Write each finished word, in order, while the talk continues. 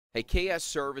Hey, KS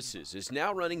Services is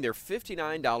now running their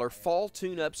 $59 fall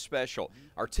tune-up special.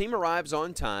 Our team arrives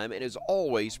on time and is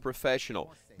always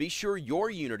professional. Be sure your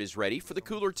unit is ready for the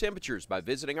cooler temperatures by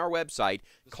visiting our website,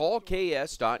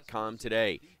 callks.com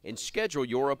today, and schedule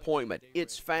your appointment.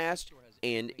 It's fast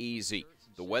and easy.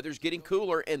 The weather's getting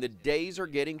cooler and the days are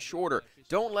getting shorter.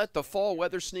 Don't let the fall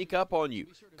weather sneak up on you.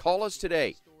 Call us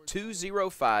today.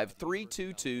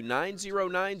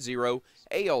 205-322-9090,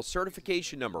 AL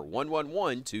certification number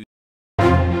 1112.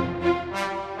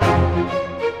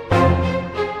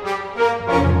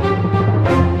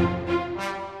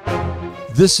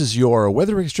 This is your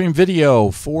Weather Extreme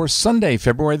video for Sunday,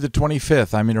 February the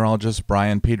 25th. I'm meteorologist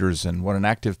Brian Peters, and what an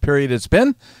active period it's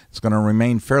been. It's going to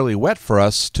remain fairly wet for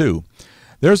us, too.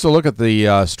 There's a look at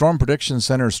the Storm Prediction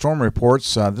Center storm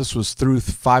reports. This was through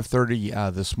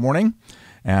 5:30 this morning.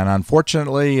 And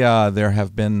unfortunately, there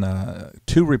have been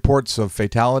 2 reports of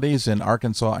fatalities in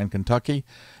Arkansas and Kentucky,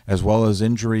 as well as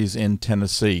injuries in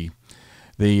Tennessee.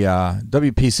 The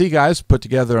WPC guys put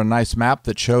together a nice map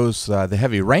that shows the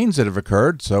heavy rains that have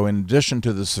occurred. So in addition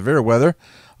to the severe weather,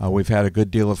 we've had a good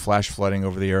deal of flash flooding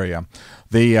over the area.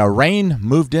 The rain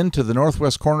moved into the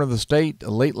northwest corner of the state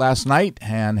late last night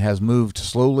and has moved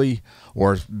slowly,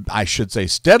 or I should say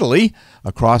steadily,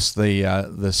 across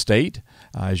the state.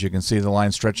 As you can see, the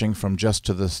line stretching from just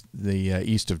to the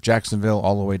east of Jacksonville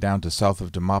all the way down to south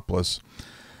of Demopolis.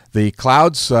 The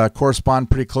clouds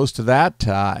correspond pretty close to that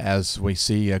as we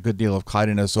see a good deal of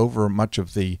cloudiness over much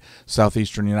of the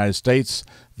southeastern United States.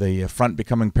 The front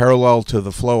becoming parallel to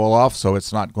the flow aloft, so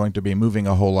it's not going to be moving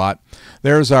a whole lot.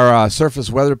 There's our surface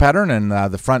weather pattern, and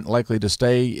the front likely to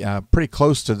stay pretty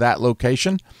close to that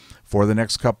location for the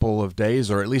next couple of days,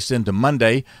 or at least into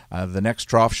Monday. The next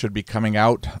trough should be coming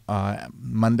out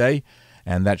Monday,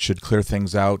 and that should clear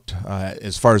things out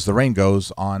as far as the rain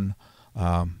goes on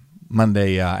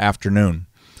Monday afternoon.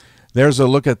 There's a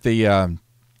look at the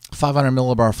 500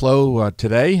 millibar flow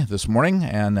this morning,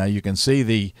 and you can see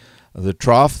the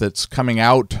trough that's coming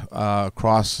out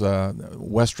across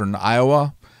western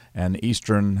Iowa and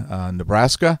eastern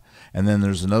Nebraska, and then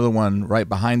there's another one right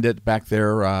behind it back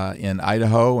there in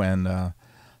Idaho and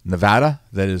Nevada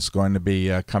that is going to be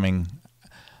coming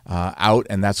out,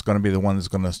 and that's going to be the one that's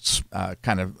going to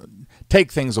kind of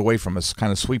take things away from us,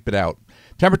 kind of sweep it out.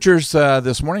 Temperatures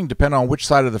this morning depend on which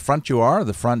side of the front you are.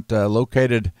 The front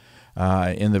located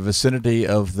in the vicinity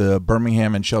of the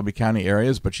Birmingham and Shelby County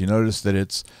areas, but you notice that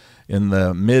it's in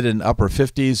the mid and upper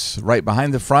 50s right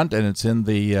behind the front, and it's in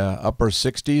the upper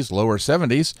 60s, lower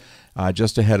 70s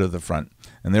just ahead of the front.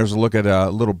 And there's a look at a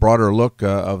little broader look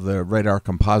of the radar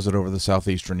composite over the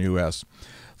southeastern U.S.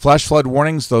 Flash flood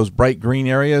warnings, those bright green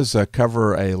areas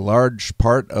cover a large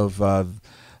part of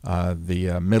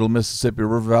the middle Mississippi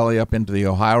River Valley up into the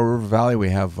Ohio River Valley.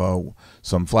 We have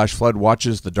some flash flood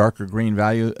watches, the darker green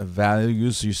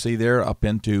values you see there up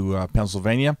into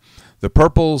Pennsylvania. The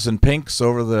purples and pinks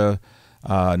over the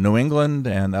New England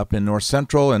and up in north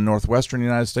central and northwestern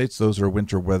United States, those are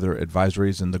winter weather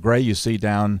advisories. And the gray you see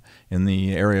down in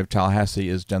the area of Tallahassee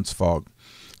is dense fog.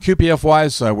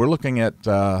 QPF-wise, we're looking at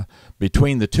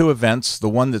between the 2 events, the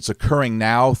one that's occurring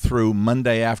now through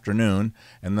Monday afternoon,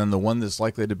 and then the one that's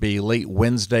likely to be late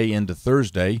Wednesday into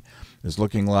Thursday, is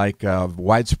looking like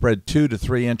widespread 2 to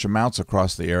 3 inch amounts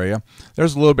across the area.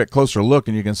 There's a little bit closer look,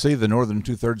 and you can see the northern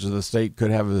 2/3 of the state could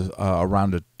have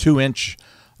around a 2-inch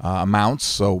amounts,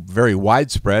 so very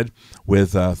widespread,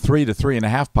 with 3 to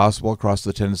 3.5 possible across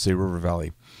the Tennessee River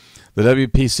Valley. The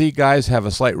WPC guys have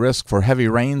a slight risk for heavy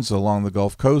rains along the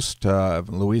Gulf Coast,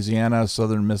 Louisiana,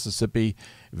 southern Mississippi,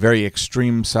 very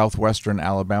extreme southwestern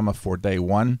Alabama for day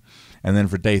 1. And then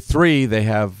for day 3, they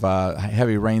have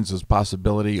heavy rains as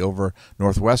possibility over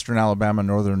northwestern Alabama,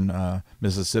 northern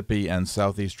Mississippi, and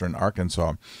southeastern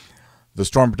Arkansas. The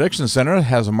Storm Prediction Center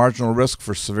has a marginal risk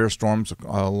for severe storms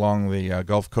along the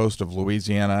Gulf Coast of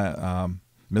Louisiana,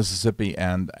 Mississippi,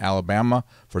 and Alabama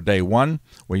for day 1.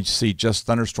 We see just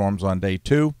thunderstorms on day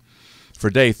 2. For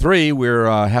day 3, we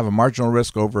have a marginal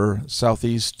risk over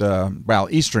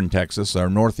eastern Texas or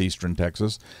northeastern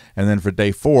Texas. And then for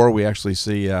day 4, we actually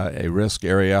see a risk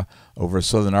area over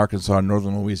southern Arkansas,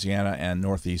 northern Louisiana, and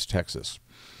northeast Texas.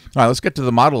 All right, let's get to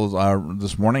the model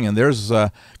this morning, and there's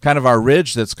kind of our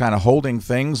ridge that's kind of holding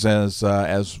things as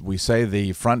we say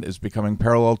the front is becoming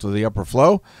parallel to the upper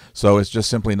flow, so it's just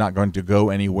simply not going to go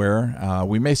anywhere.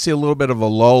 We may see a little bit of a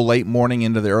lull late morning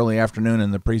into the early afternoon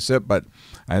in the precip, but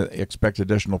I expect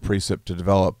additional precip to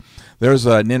develop. There's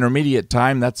an intermediate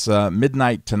time, that's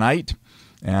midnight tonight.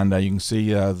 And you can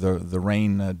see the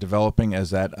rain developing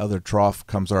as that other trough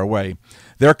comes our way.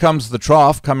 There comes the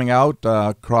trough coming out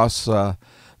across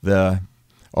the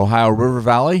Ohio River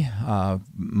Valley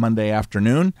Monday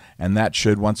afternoon, and that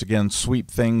should once again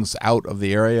sweep things out of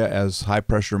the area as high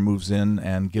pressure moves in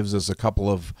and gives us a couple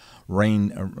of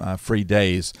rain-free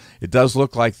days. It does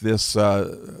look like this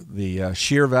the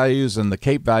shear values and the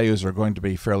cape values are going to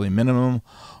be fairly minimum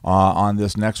on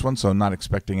this next one, so not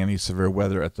expecting any severe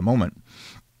weather at the moment.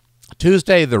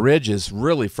 Tuesday, the ridge is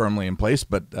really firmly in place,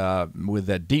 but with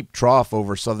that deep trough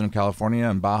over Southern California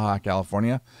and Baja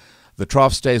California. The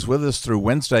trough stays with us through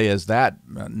Wednesday as that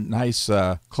nice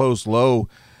closed low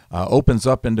opens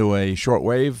up into a short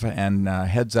wave and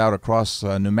heads out across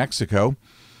New Mexico.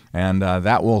 And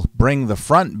that will bring the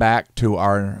front back to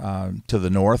our to the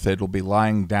north. It'll be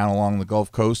lying down along the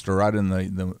Gulf Coast or right in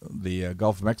the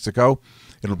Gulf of Mexico.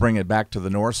 It'll bring it back to the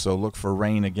north, so look for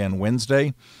rain again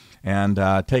Wednesday. And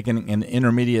taking an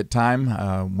intermediate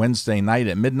time, Wednesday night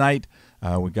at midnight,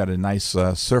 we've got a nice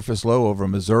surface low over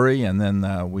Missouri, and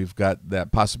then we've got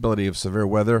that possibility of severe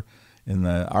weather in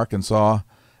the Arkansas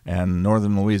and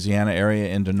northern Louisiana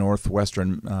area into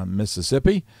northwestern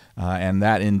Mississippi. And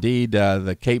that indeed,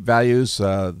 the Cape values,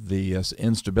 the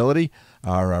instability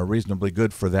are reasonably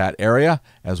good for that area,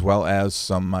 as well as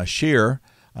some shear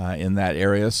in that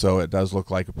area. So it does look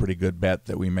like a pretty good bet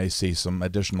that we may see some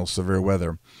additional severe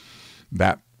weather.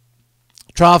 That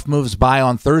trough moves by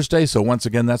on Thursday, so once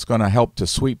again that's going to help to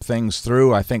sweep things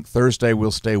through. I think Thursday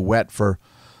will stay wet for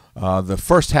the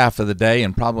first half of the day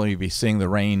and probably be seeing the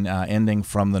rain ending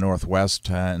from the northwest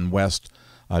and west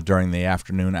during the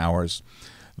afternoon hours.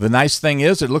 The nice thing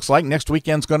is it looks like next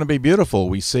weekend's going to be beautiful.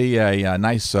 We see a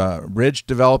nice ridge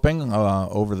developing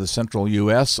over the central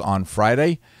U.S. on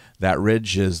Friday. That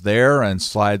ridge is there and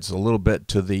slides a little bit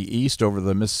to the east over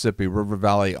the Mississippi River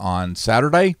Valley on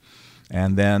Saturday.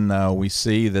 And then we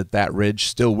see that ridge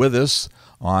still with us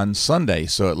on Sunday.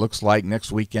 So it looks like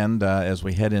next weekend, as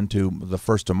we head into the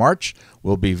 1st of March,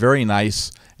 will be very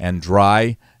nice and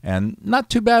dry and not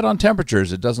too bad on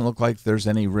temperatures. It doesn't look like there's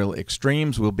any real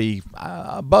extremes. We'll be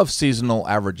above seasonal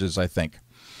averages, I think.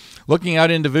 Looking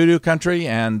out into Voodoo Country,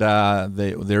 and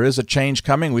there is a change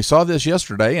coming. We saw this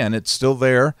yesterday, and it's still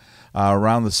there.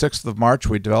 Around the 6th of March,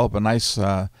 we develop a nice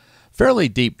fairly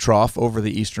deep trough over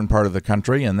the eastern part of the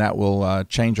country, and that will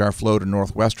change our flow to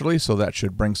northwesterly, so that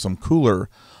should bring some cooler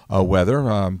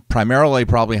weather. Primarily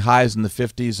probably highs in the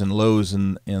 50s and lows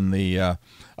in the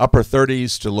upper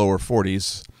 30s to lower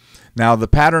 40s. Now the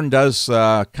pattern does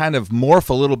kind of morph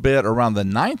a little bit around the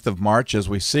 9th of March as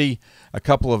we see a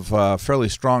couple of fairly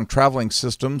strong traveling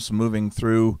systems moving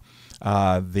through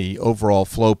the overall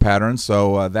flow pattern,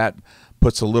 so that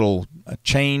puts a little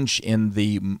change in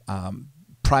the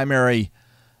primary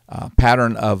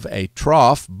pattern of a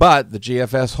trough, but the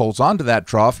GFS holds on to that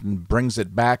trough and brings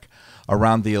it back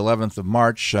around the 11th of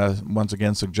March, once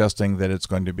again suggesting that it's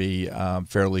going to be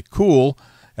fairly cool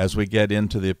as we get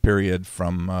into the period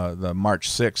from the March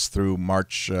 6th through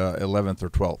March 11th or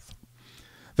 12th.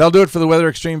 That'll do it for the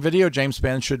Weather Xtreme video. James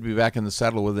Spann should be back in the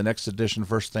saddle with the next edition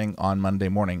first thing on Monday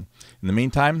morning. In the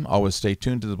meantime, always stay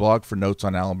tuned to the blog for notes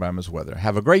on Alabama's weather.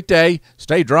 Have a great day,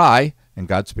 stay dry, and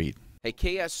Godspeed. Hey,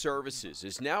 KS Services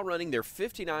is now running their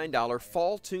 $59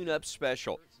 fall tune-up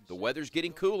special. The weather's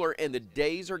getting cooler and the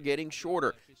days are getting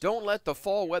shorter. Don't let the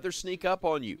fall weather sneak up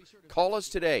on you. Call us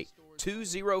today,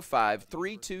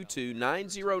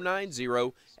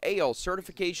 205-322-9090, AL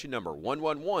certification number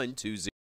 11120.